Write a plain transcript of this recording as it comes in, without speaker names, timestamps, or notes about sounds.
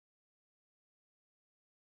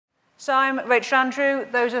So I'm Rachel Andrew.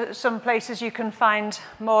 Those are some places you can find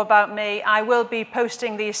more about me. I will be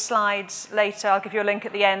posting these slides later. I'll give you a link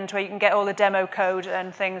at the end where you can get all the demo code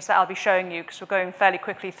and things that I'll be showing you because we're going fairly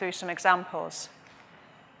quickly through some examples.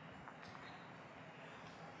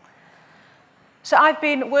 So I've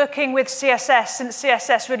been working with CSS since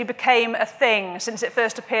CSS really became a thing, since it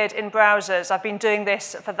first appeared in browsers. I've been doing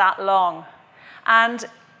this for that long. And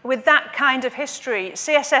with that kind of history,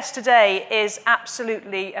 CSS today is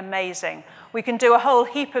absolutely amazing. We can do a whole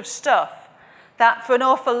heap of stuff that for an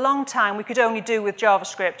awful long time we could only do with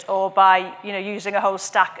JavaScript or by using a whole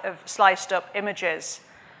stack of sliced up images.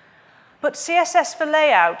 But CSS for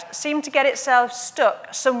layout seemed to get itself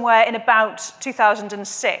stuck somewhere in about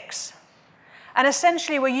 2006. And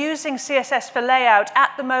essentially we're using CSS for layout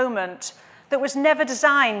at the moment that was never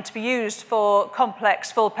designed to be used for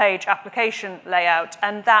complex full-page application layout,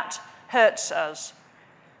 and that hurts us.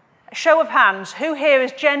 A show of hands, who here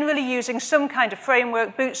is generally using some kind of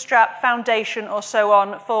framework, Bootstrap, Foundation, or so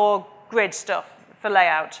on for grid stuff, for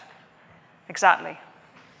layout? Exactly.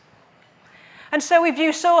 And so we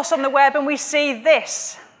view source on the web and we see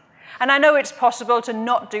this. And I know it's possible to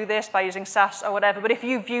not do this by using Sass or whatever, but if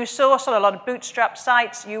you view source on a lot of Bootstrap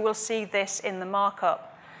sites, you will see this in the markup.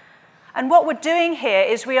 And what we're doing here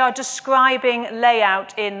is we are describing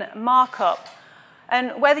layout in markup.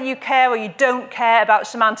 And whether you care or you don't care about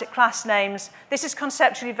semantic class names, this is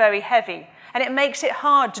conceptually very heavy. And it makes it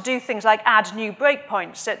hard to do things like add new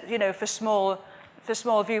breakpoints for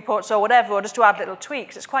small viewports or whatever, or just to add little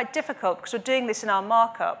tweaks. It's quite difficult because we're doing this in our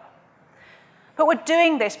markup. But we're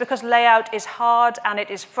doing this because layout is hard and it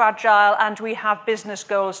is fragile and we have business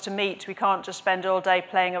goals to meet. We can't just spend all day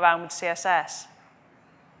playing around with CSS.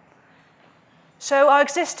 So our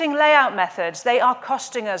existing layout methods, they are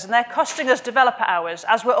costing us, and they're costing us developer hours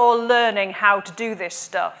as we're all learning how to do this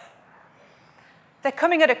stuff. They're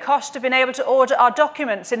coming at a cost of being able to order our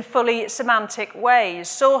documents in fully semantic ways.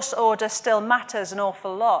 Source order still matters an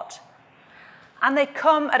awful lot. And they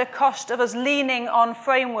come at a cost of us leaning on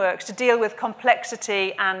frameworks to deal with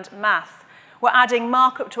complexity and math. We're adding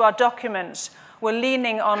markup to our documents. We're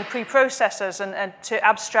leaning on preprocessors and to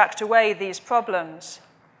abstract away these problems.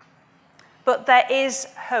 But there is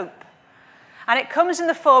hope. And it comes in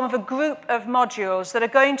the form of a group of modules that are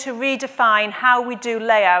going to redefine how we do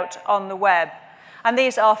layout on the web. And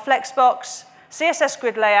these are Flexbox, CSS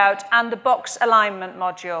Grid Layout, and the Box Alignment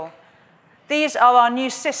module. These are our new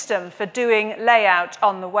system for doing layout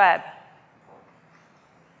on the web.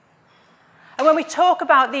 And when we talk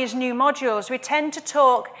about these new modules, we tend to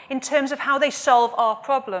talk in terms of how they solve our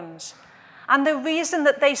problems. And the reason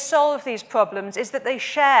that they solve these problems is that they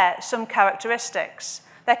share some characteristics.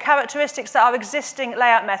 They're characteristics that our existing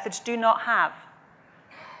layout methods do not have.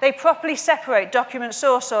 They properly separate document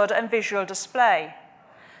source order and visual display.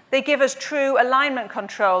 They give us true alignment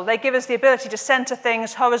control. They give us the ability to center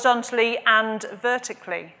things horizontally and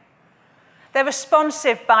vertically. They're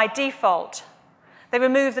responsive by default. They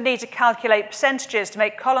remove the need to calculate percentages to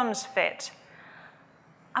make columns fit.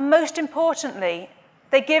 And most importantly,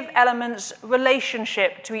 they give elements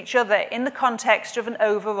relationship to each other in the context of an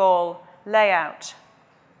overall layout.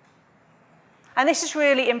 And this is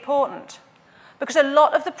really important because a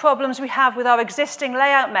lot of the problems we have with our existing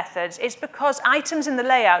layout methods is because items in the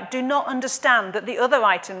layout do not understand that the other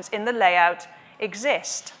items in the layout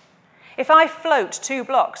exist. If I float two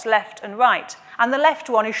blocks left and right, and the left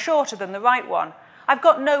one is shorter than the right one, I've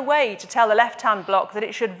got no way to tell the left-hand block that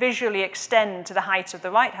it should visually extend to the height of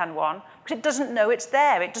the right-hand one because it doesn't know it's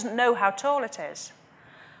there. It doesn't know how tall it is.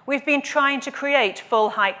 We've been trying to create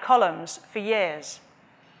full-height columns for years.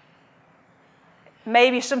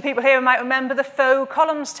 Maybe some people here might remember the faux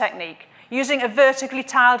columns technique, using a vertically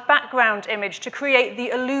tiled background image to create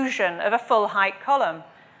the illusion of a full-height column.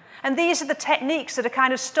 And these are the techniques that are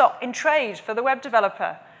kind of stock in trade for the web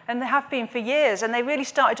developer. And they have been for years, and they really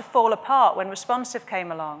started to fall apart when responsive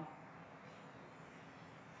came along.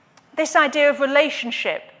 This idea of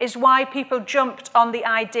relationship is why people jumped on the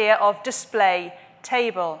idea of display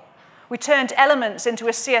table. We turned elements into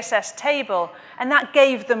a CSS table, and that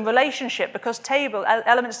gave them relationship because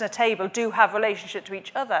elements in a table do have relationship to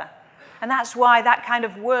each other. And that's why that kind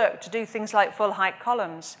of worked to do things like full-height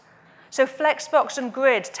columns. So Flexbox and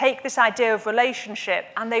Grid take this idea of relationship,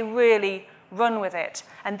 and they really run with it.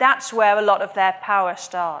 And that's where a lot of their power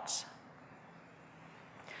starts.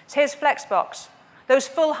 So here's Flexbox. Those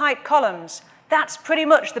full-height columns, that's pretty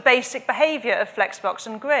much the basic behavior of Flexbox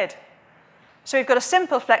and Grid. So we've got a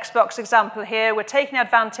simple Flexbox example here. We're taking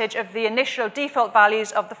advantage of the initial default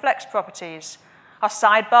values of the Flex properties. Our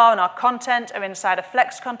sidebar and our content are inside a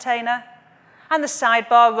Flex container. And the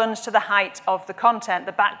sidebar runs to the height of the content.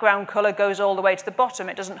 The background color goes all the way to the bottom.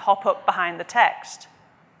 It doesn't hop up behind the text.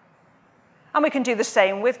 And we can do the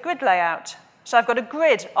same with grid layout. So I've got a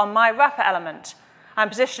grid on my wrapper element. I'm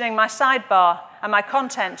positioning my sidebar and my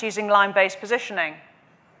content using line-based positioning.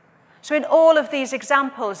 So in all of these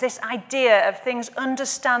examples, this idea of things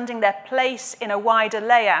understanding their place in a wider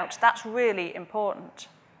layout, that's really important.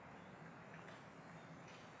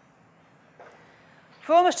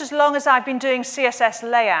 For almost as long as I've been doing CSS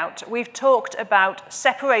layout, we've talked about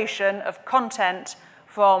separation of content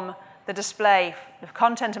from the display, of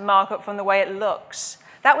content and markup from the way it looks.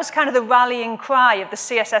 That was kind of the rallying cry of the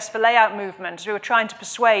CSS for layout movement, as we were trying to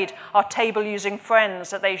persuade our table-using friends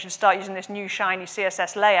that they should start using this new shiny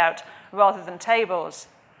CSS layout rather than tables.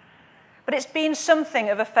 But it's been something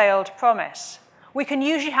of a failed promise. We can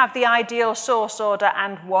usually have the ideal source order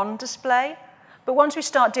and one display, but once we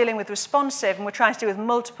start dealing with responsive and we're trying to deal with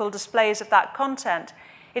multiple displays of that content,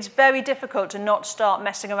 it's very difficult to not start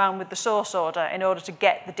messing around with the source order in order to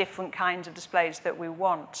get the different kinds of displays that we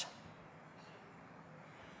want.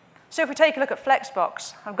 So if we take a look at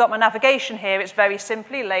Flexbox, I've got my navigation here. It's very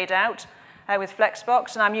simply laid out with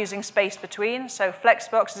Flexbox, and I'm using space between. So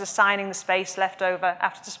Flexbox is assigning the space left over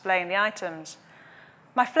after displaying the items.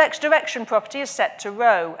 My Flex Direction property is set to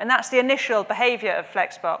row, and that's the initial behavior of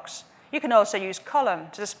Flexbox. You can also use column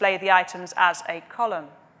to display the items as a column.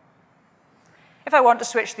 If I want to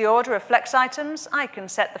switch the order of Flex items, I can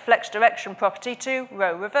set the Flex Direction property to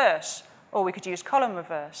row reverse, or we could use column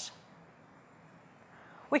reverse.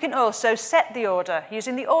 We can also set the order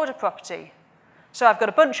using the order property. So I've got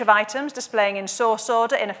a bunch of items displaying in source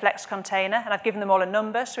order in a Flex container, and I've given them all a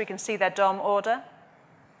number so we can see their DOM order.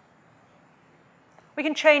 We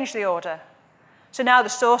can change the order. So now the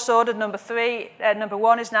source order number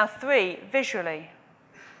 1 is now 3 visually.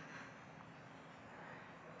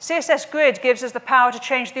 CSS Grid gives us the power to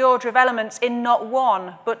change the order of elements in not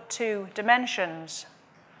 1, but 2 dimensions.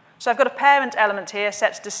 So I've got a parent element here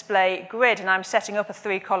set to display grid, and I'm setting up a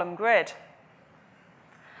 3-column grid.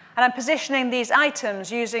 And I'm positioning these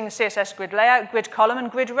items using CSS Grid Layout, Grid Column,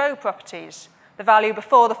 and Grid Row properties. The value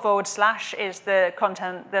before the / is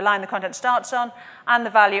the line the content starts on, and the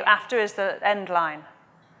value after is the end line.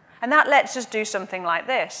 And that lets us do something like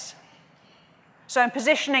this. So I'm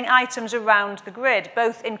positioning items around the grid,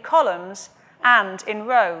 both in columns and in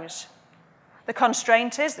rows. The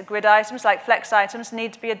constraint is that grid items, like flex items,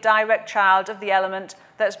 need to be a direct child of the element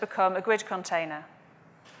that has become a grid container.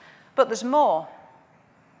 But there's more.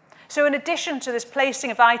 So in addition to this placing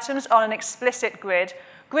of items on an explicit grid,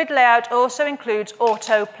 grid layout also includes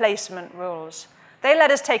auto placement rules. They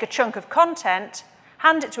let us take a chunk of content,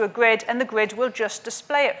 hand it to a grid, and the grid will just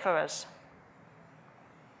display it for us.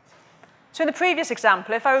 So in the previous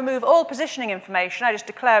example, if I remove all positioning information, I just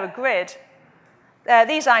declare a grid,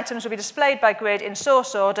 these items will be displayed by grid in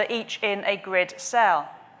source order, each in a grid cell.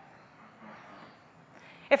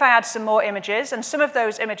 If I add some more images, and some of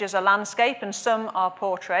those images are landscape and some are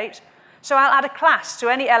portrait, so I'll add a class to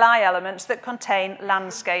any LI elements that contain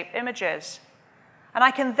landscape images. And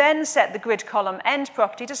I can then set the grid column end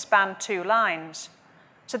property to span 2 lines.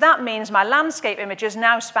 So that means my landscape images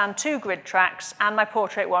now span 2 grid tracks, and my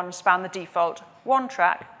portrait ones span the default 1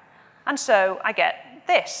 track. And so I get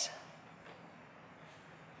this.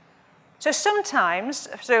 So sometimes,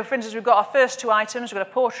 so for instance, we've got our first 2 items, we've got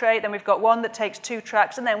a portrait, then we've got one that takes 2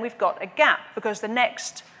 tracks, and then we've got a gap, because the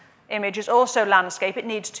next image is also landscape, it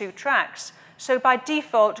needs 2 tracks. So by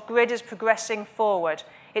default, grid is progressing forward.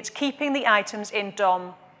 It's keeping the items in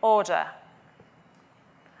DOM order,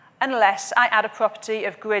 unless I add a property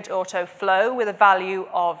of grid auto flow with a value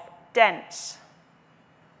of dense.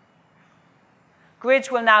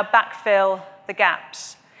 Grids will now backfill the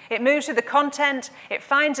gaps. It moves through the content, it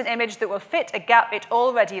finds an image that will fit a gap it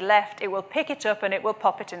already left, it will pick it up, and it will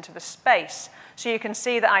pop it into the space. So you can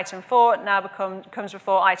see that item 4 now comes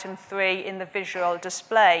before item 3 in the visual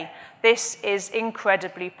display. This is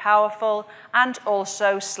incredibly powerful and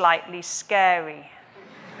also slightly scary.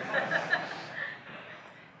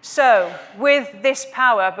 So with this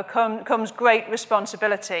power comes great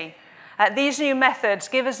responsibility. These new methods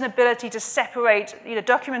give us an ability to separate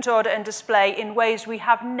document order and display in ways we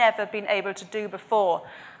have never been able to do before.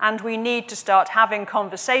 And we need to start having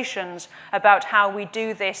conversations about how we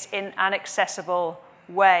do this in an accessible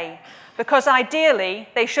way. Because ideally,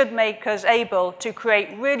 they should make us able to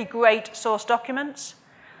create really great source documents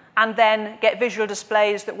and then get visual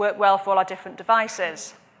displays that work well for all our different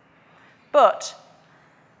devices. But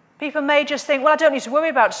people may just think, well, I don't need to worry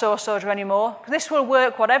about source order anymore. This will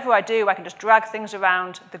work whatever I do. I can just drag things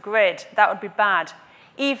around the grid. That would be bad.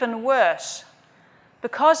 Even worse,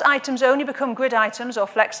 Because items only become grid items or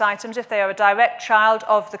flex items if they are a direct child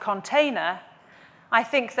of the container, I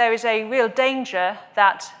think there is a real danger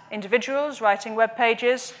that individuals writing web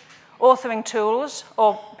pages, authoring tools,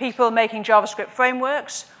 or people making JavaScript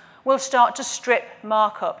frameworks will start to strip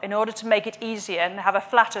markup in order to make it easier and have a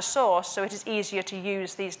flatter source so it is easier to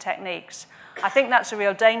use these techniques. I think that's a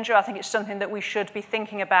real danger. I think it's something that we should be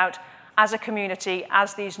thinking about as a community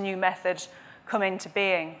as these new methods come into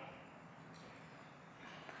being.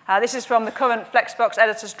 This is from the current Flexbox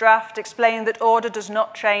editor's draft, explaining that order does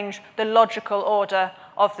not change the logical order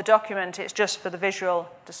of the document. It's just for the visual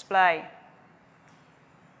display.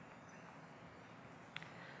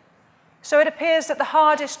 So it appears that the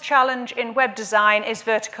hardest challenge in web design is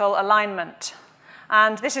vertical alignment.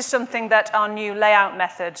 And this is something that our new layout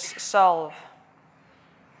methods solve.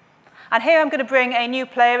 And here I'm going to bring a new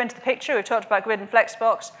player into the picture. We've talked about Grid and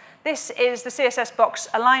Flexbox. This is the CSS Box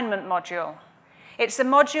alignment module. It's the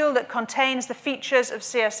module that contains the features of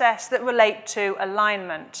CSS that relate to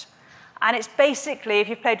alignment. And it's basically, if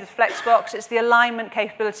you've played with Flexbox, it's the alignment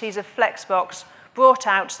capabilities of Flexbox brought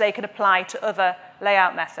out so they can apply to other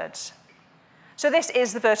layout methods. So this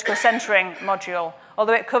is the vertical centering module,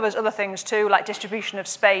 although it covers other things too, like distribution of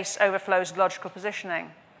space, overflows, and logical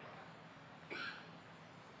positioning.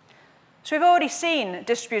 So we've already seen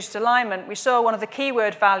distributed alignment. We saw one of the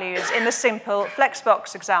keyword values in the simple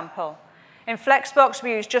Flexbox example. In Flexbox,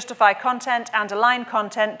 we use justify content and align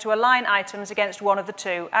content to align items against one of the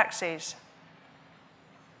two axes.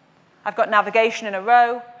 I've got navigation in a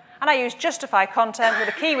row, and I use justify content with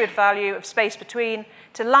a keyword value of space between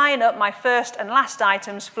to line up my first and last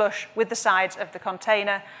items flush with the sides of the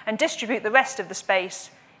container and distribute the rest of the space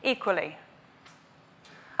equally.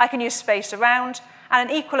 I can use space around, and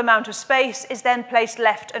an equal amount of space is then placed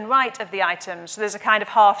left and right of the items, so there's a kind of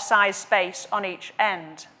half-size space on each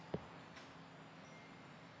end.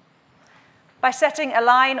 By setting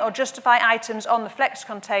align or justify items on the flex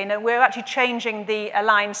container, we're actually changing the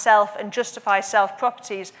align self and justify self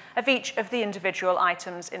properties of each of the individual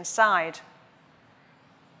items inside.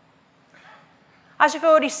 As you've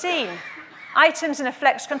already seen, items in a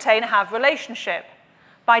flex container have relationship.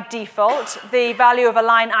 By default, the value of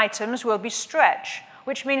align items will be stretch,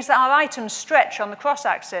 which means that our items stretch on the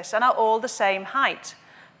cross-axis and are all the same height,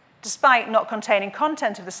 despite not containing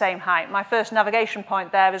content of the same height. My first navigation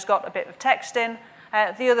point there has got a bit of text in.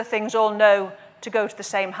 The other things all know to go to the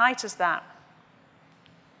same height as that.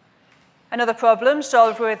 Another problem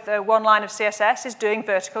solved with one line of CSS is doing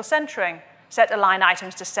vertical centering. Set align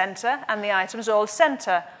items to center, and the items all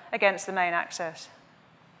center against the main axis.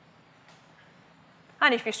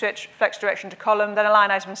 And if you switch flex direction to column, then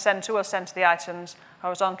align item center will center the items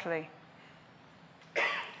horizontally.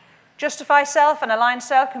 Justify self and align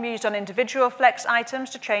self can be used on individual flex items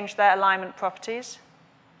to change their alignment properties.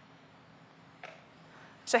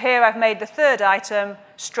 So here I've made the third item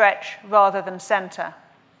stretch rather than center,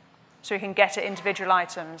 so we can get at individual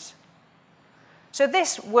items. So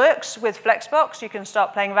this works with Flexbox. You can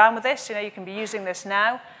start playing around with this. You can be using this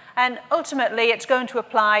now. And ultimately, it's going to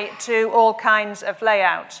apply to all kinds of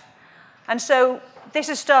layout. And so this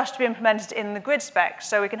has started to be implemented in the grid specs,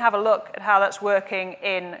 so we can have a look at how that's working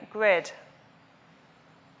in grid.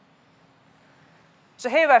 So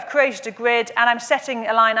here I've created a grid, and I'm setting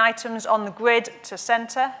align items on the grid to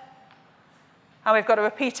center. And we've got a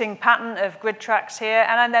repeating pattern of grid tracks here,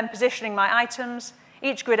 and I'm then positioning my items,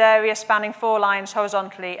 each grid area spanning 4 lines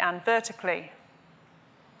horizontally and vertically.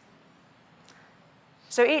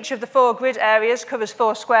 So each of the 4 grid areas covers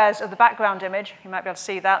 4 squares of the background image. You might be able to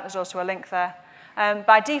see that. There's also a link there.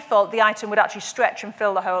 By default, the item would actually stretch and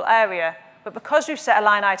fill the whole area. But because we've set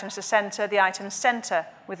align items to center, the items center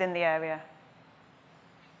within the area.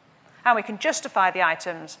 And we can justify the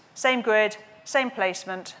items. Same grid, same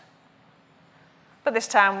placement. But this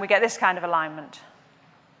time, we get this kind of alignment.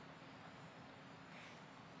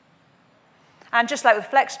 And just like with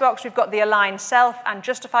Flexbox, we've got the align self and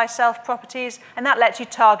justify self properties, and that lets you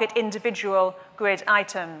target individual grid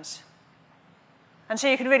items. And so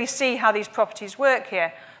you can really see how these properties work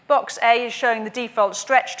here. Box A is showing the default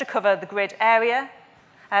stretch to cover the grid area.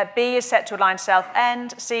 B is set to align self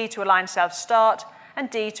end, C to align self start, and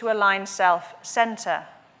D to align self center.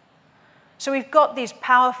 So we've got these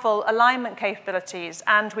powerful alignment capabilities,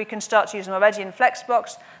 and we can start to use them already in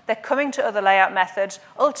Flexbox. They're coming to other layout methods.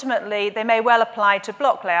 Ultimately, they may well apply to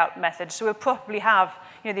block layout methods, so we'll probably have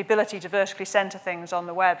the ability to vertically center things on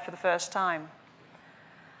the web for the first time.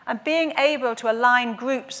 And being able to align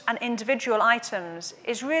groups and individual items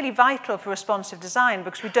is really vital for responsive design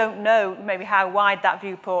because we don't know maybe how wide that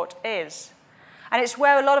viewport is. And it's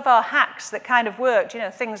where a lot of our hacks that kind of worked,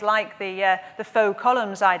 things like the faux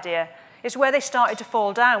columns idea, is where they started to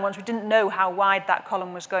fall down once we didn't know how wide that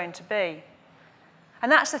column was going to be.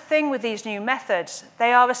 And that's the thing with these new methods.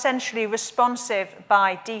 They are essentially responsive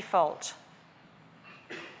by default.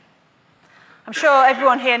 I'm sure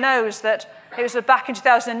everyone here knows that it was back in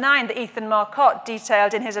 2009 that Ethan Marcotte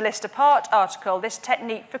detailed in his A List Apart article this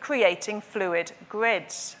technique for creating fluid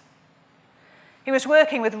grids. He was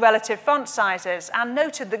working with relative font sizes and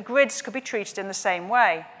noted that grids could be treated in the same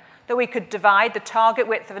way, that we could divide the target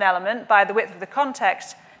width of an element by the width of the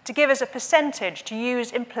context to give us a percentage to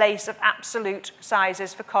use in place of absolute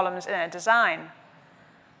sizes for columns in a design.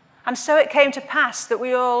 And so it came to pass that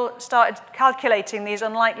we all started calculating these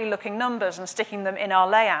unlikely looking numbers and sticking them in our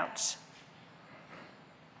layouts.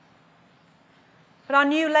 But our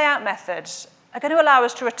new layout methods are going to allow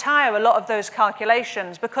us to retire a lot of those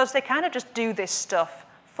calculations because they kind of just do this stuff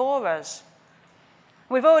for us.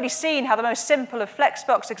 We've already seen how the most simple of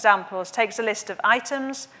Flexbox examples takes a list of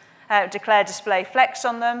items, declare display flex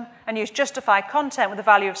on them, and use justify content with a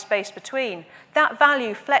value of space between. That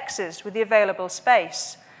value flexes with the available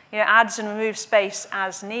space. Adds and removes space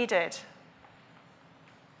as needed.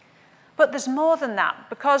 But there's more than that,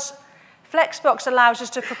 because Flexbox allows us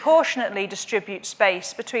to proportionately distribute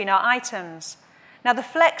space between our items. Now, the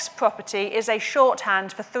flex property is a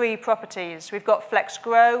shorthand for 3 properties. We've got flex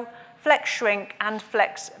grow, flex shrink, and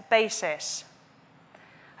flex basis.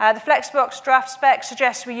 The Flexbox draft spec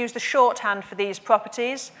suggests we use the shorthand for these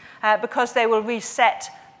properties because they will reset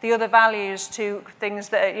the other values to things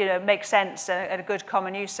that make sense and are good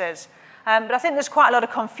common uses. But I think there's quite a lot of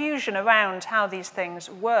confusion around how these things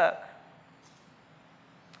work.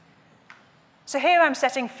 So here I'm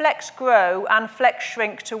setting flex grow and flex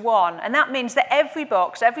shrink to 1, and that means that every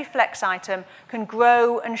box, every flex item, can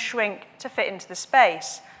grow and shrink to fit into the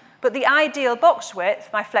space. But the ideal box width,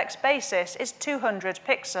 my flex basis, is 200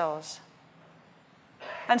 pixels.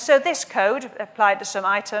 And so this code, applied to some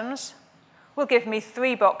items, will give me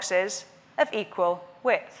 3 boxes of equal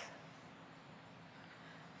width.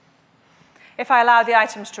 If I allow the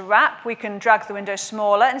items to wrap, we can drag the window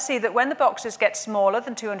smaller and see that when the boxes get smaller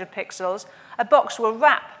than 200 pixels, a box will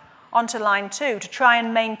wrap onto line 2 to try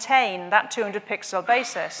and maintain that 200 pixel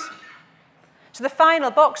basis. So the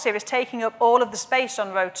final box here is taking up all of the space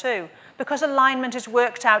on row 2 because alignment is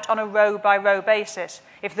worked out on a row by row basis.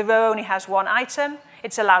 If the row only has 1 item,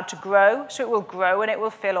 it's allowed to grow, so it will grow and it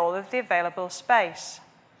will fill all of the available space.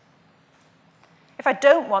 If I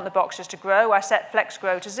don't want the boxes to grow, I set flex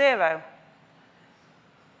grow to 0,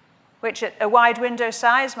 which at a wide window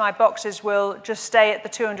size, my boxes will just stay at the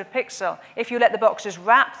 200 pixel. If you let the boxes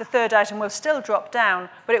wrap, the third item will still drop down,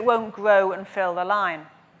 but it won't grow and fill the line.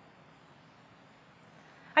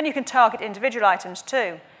 And you can target individual items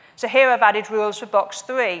too. So here I've added rules for box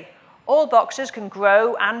 3. All boxes can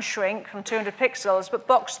grow and shrink from 200 pixels, but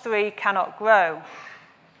box 3 cannot grow.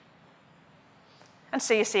 And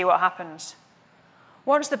so you see what happens.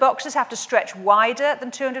 Once the boxes have to stretch wider than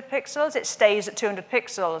 200 pixels, it stays at 200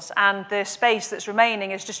 pixels, and the space that's remaining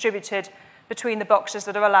is distributed between the boxes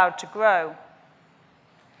that are allowed to grow.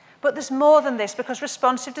 But there's more than this, because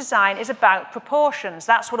responsive design is about proportions.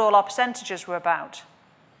 That's what all our percentages were about.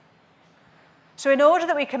 So in order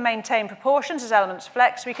that we can maintain proportions as elements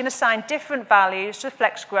flex, we can assign different values to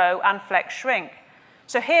flex grow and flex shrink.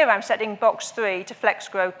 So here I'm setting box 3 to flex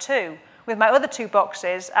grow 2, with my other 2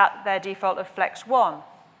 boxes at their default of flex 1.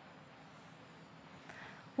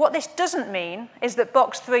 What this doesn't mean is that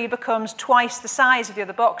box 3 becomes twice the size of the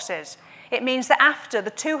other boxes. It means that after the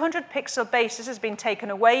 200 pixel basis has been taken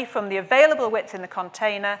away from the available width in the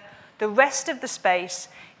container, the rest of the space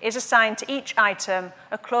is assigned to each item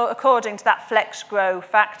according to that flex grow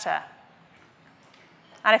factor.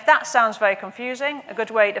 And if that sounds very confusing, a good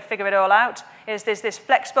way to figure it all out is there's this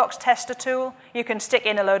Flexbox tester tool. You can stick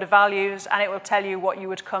in a load of values, and it will tell you what you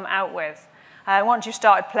would come out with. Once you've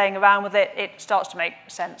started playing around with it, it starts to make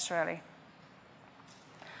sense, really.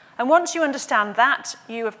 And once you understand that,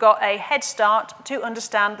 you have got a head start to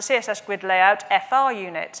understand the CSS grid layout FR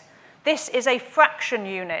unit. This is a fraction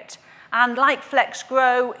unit. And like flex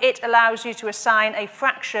grow, it allows you to assign a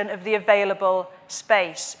fraction of the available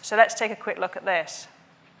space. So let's take a quick look at this.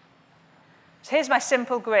 So here's my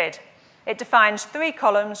simple grid. It defines 3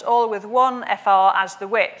 columns, all with 1 FR as the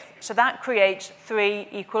width. So that creates 3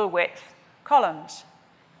 equal width columns.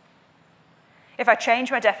 If I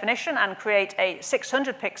change my definition and create a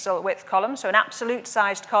 600 pixel width column, so an absolute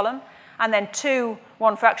sized column, and then 2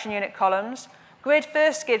 1 fraction unit columns, grid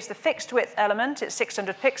first gives the fixed width element, it's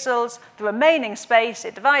 600 pixels. The remaining space,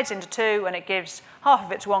 it divides into 2, and it gives half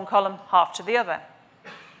of it to one column, half to the other.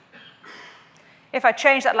 If I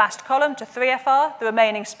change that last column to 3FR, the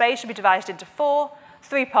remaining space will be divided into 4,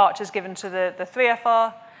 3 parts is given to the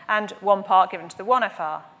 3FR, and 1 part given to the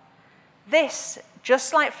 1FR. This,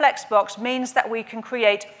 just like Flexbox, means that we can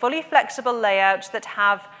create fully flexible layouts that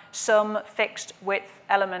have some fixed width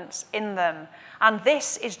elements in them. And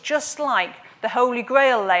this is just like the Holy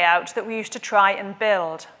Grail layout that we used to try and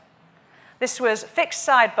build. This was fixed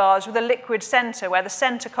sidebars with a liquid center, where the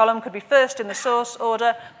center column could be first in the source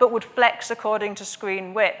order, but would flex according to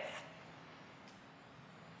screen width.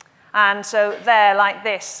 And so they're like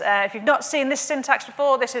this. If you've not seen this syntax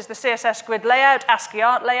before, this is the CSS grid layout, ASCII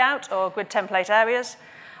art layout, or grid template areas.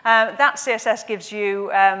 That CSS gives you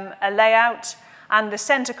a layout, and the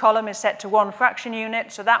center column is set to 1 fraction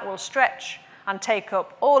unit, so that will stretch and take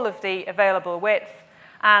up all of the available width,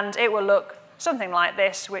 and it will look something like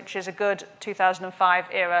this, which is a good 2005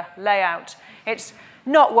 era layout. It's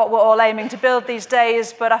not what we're all aiming to build these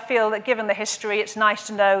days, but I feel that given the history, it's nice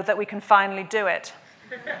to know that we can finally do it.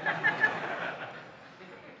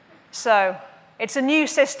 So it's a new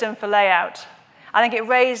system for layout. I think it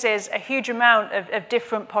raises a huge amount of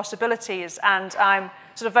different possibilities, and I'm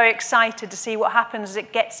sort of very excited to see what happens as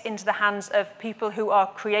it gets into the hands of people who are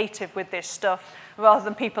creative with this stuff, rather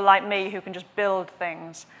than people like me who can just build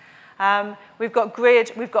things. We've got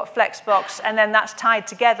grid, we've got Flexbox, and then that's tied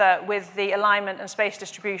together with the alignment and space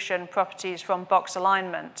distribution properties from box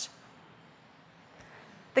alignment.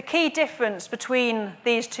 The key difference between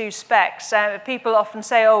these two specs, people often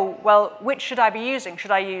say, oh, well, which should I be using? Should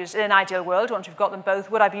I use, in an ideal world, once we've got them both,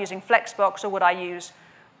 would I be using Flexbox or would I use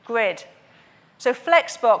grid? So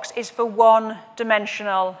Flexbox is for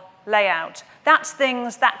one-dimensional layout. That's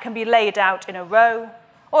things that can be laid out in a row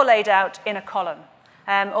or laid out in a column.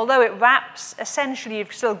 Although it wraps, essentially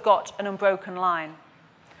you've still got an unbroken line.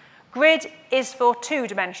 Grid is for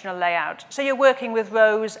two-dimensional layout, so you're working with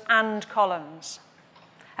rows and columns.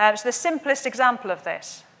 So the simplest example of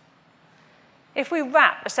this, if we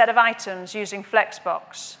wrap a set of items using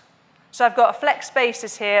Flexbox, so I've got a flex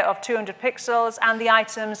basis here of 200 pixels, and the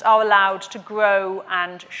items are allowed to grow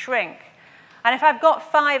and shrink. And if I've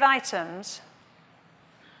got 5 items,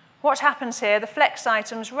 what happens here? The flex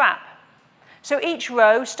items wrap. So each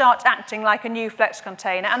row starts acting like a new flex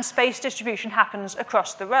container, and space distribution happens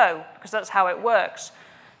across the row, because that's how it works.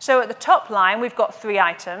 So at the top line, we've got 3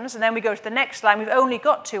 items, and then we go to the next line, we've only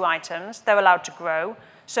got 2 items. They're allowed to grow,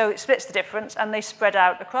 so it splits the difference, and they spread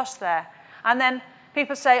out across there. And then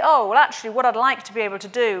people say, oh, well, actually, what I'd like to be able to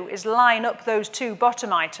do is line up those 2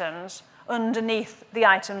 bottom items underneath the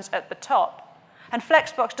items at the top. And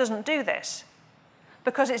Flexbox doesn't do this,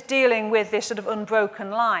 because it's dealing with this sort of unbroken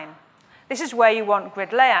line. This is where you want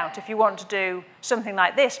grid layout, if you want to do something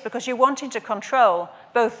like this, because you're wanting to control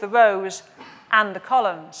both the rows and the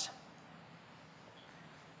columns.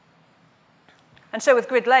 And so with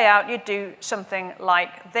grid layout, you'd do something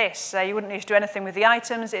like this. You wouldn't need to do anything with the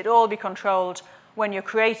items. It'd all be controlled when you're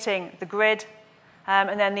creating the grid,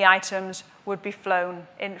 and then the items would be flowed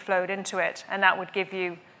into it, and that would give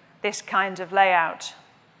you this kind of layout.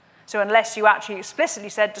 So unless you actually explicitly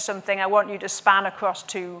said to something, I want you to span across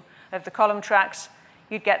 2 of the column tracks,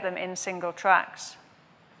 you'd get them in single tracks.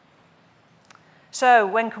 So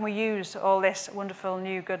when can we use all this wonderful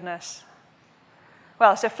new goodness?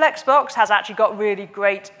 Well, so Flexbox has actually got really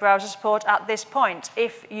great browser support at this point.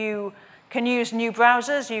 If you can use new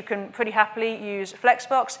browsers, you can pretty happily use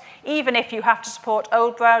Flexbox. Even if you have to support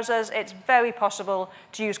old browsers, it's very possible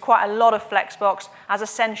to use quite a lot of Flexbox as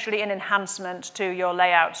essentially an enhancement to your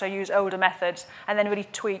layout. So use older methods and then really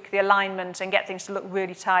tweak the alignment and get things to look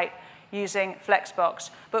really tight using Flexbox.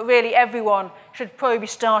 But really, everyone should probably be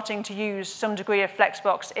starting to use some degree of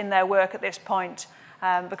Flexbox in their work at this point,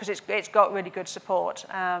 because it's got really good support.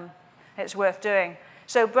 It's worth doing.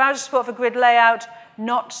 So browser support for grid layout,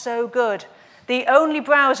 not so good. The only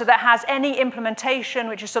browser that has any implementation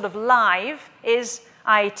which is sort of live is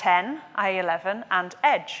IE10, IE11, and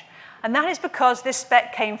Edge. And that is because this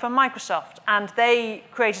spec came from Microsoft, and they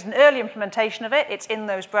created an early implementation of it. It's in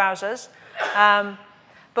those browsers.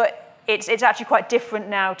 But it's actually quite different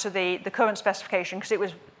now to the current specification, because it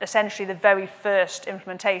was essentially the very first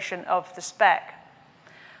implementation of the spec.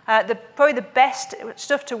 Probably the best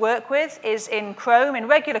stuff to work with is in Chrome, in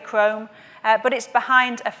regular Chrome, but it's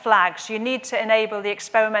behind a flag. So you need to enable the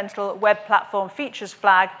experimental web platform features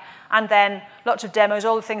flag, and then lots of demos,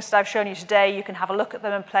 all the things that I've shown you today, you can have a look at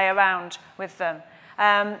them and play around with them.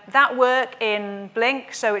 That work in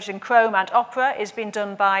Blink, so it's in Chrome and Opera, is being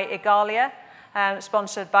done by Igalia,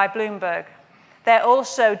 sponsored by Bloomberg. They're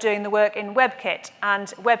also doing the work in WebKit, and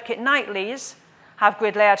WebKit nightlies have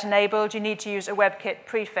grid layout enabled. You need to use a WebKit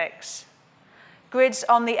prefix. Grid's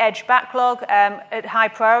on the Edge backlog at high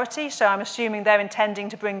priority, so I'm assuming they're intending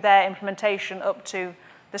to bring their implementation up to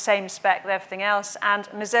the same spec with everything else. And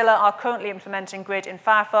Mozilla are currently implementing Grid in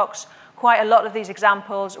Firefox. Quite a lot of these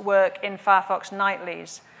examples work in Firefox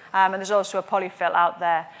nightlies. And there's also a polyfill out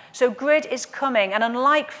there. So Grid is coming, and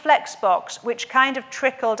unlike Flexbox, which kind of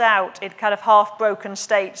trickled out in kind of half-broken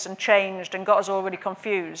states and changed and got us all really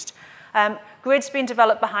confused, Grid's been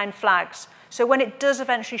developed behind flags. So when it does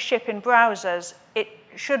eventually ship in browsers, it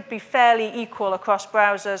should be fairly equal across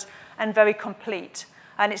browsers and very complete.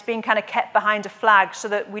 And it's been kind of kept behind a flag so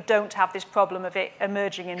that we don't have this problem of it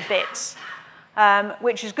emerging in bits,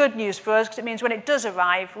 which is good news for us because it means when it does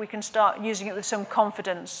arrive, we can start using it with some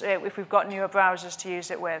confidence if we've got newer browsers to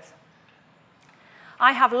use it with.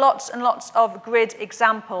 I have lots and lots of Grid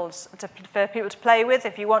examples for people to play with.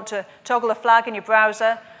 If you want to toggle a flag in your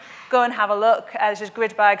browser, go and have a look. This is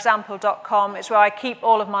gridbyexample.com. It's where I keep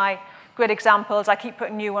all of my Grid examples. I keep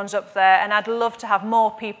putting new ones up there, and I'd love to have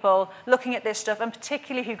more people looking at this stuff, and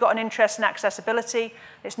particularly if you've got an interest in accessibility.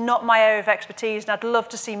 It's not my area of expertise, and I'd love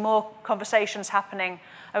to see more conversations happening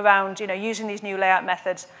around using these new layout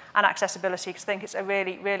methods and accessibility, because I think it's a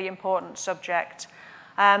really, really important subject.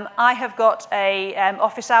 I have got a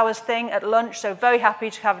office hours thing at lunch, so very happy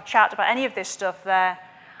to have a chat about any of this stuff there.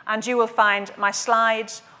 And you will find my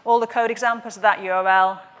slides, all the code examples of that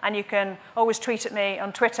URL, and you can always tweet at me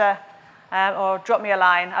on Twitter or drop me a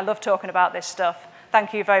line. I love talking about this stuff.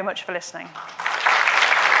 Thank you very much for listening.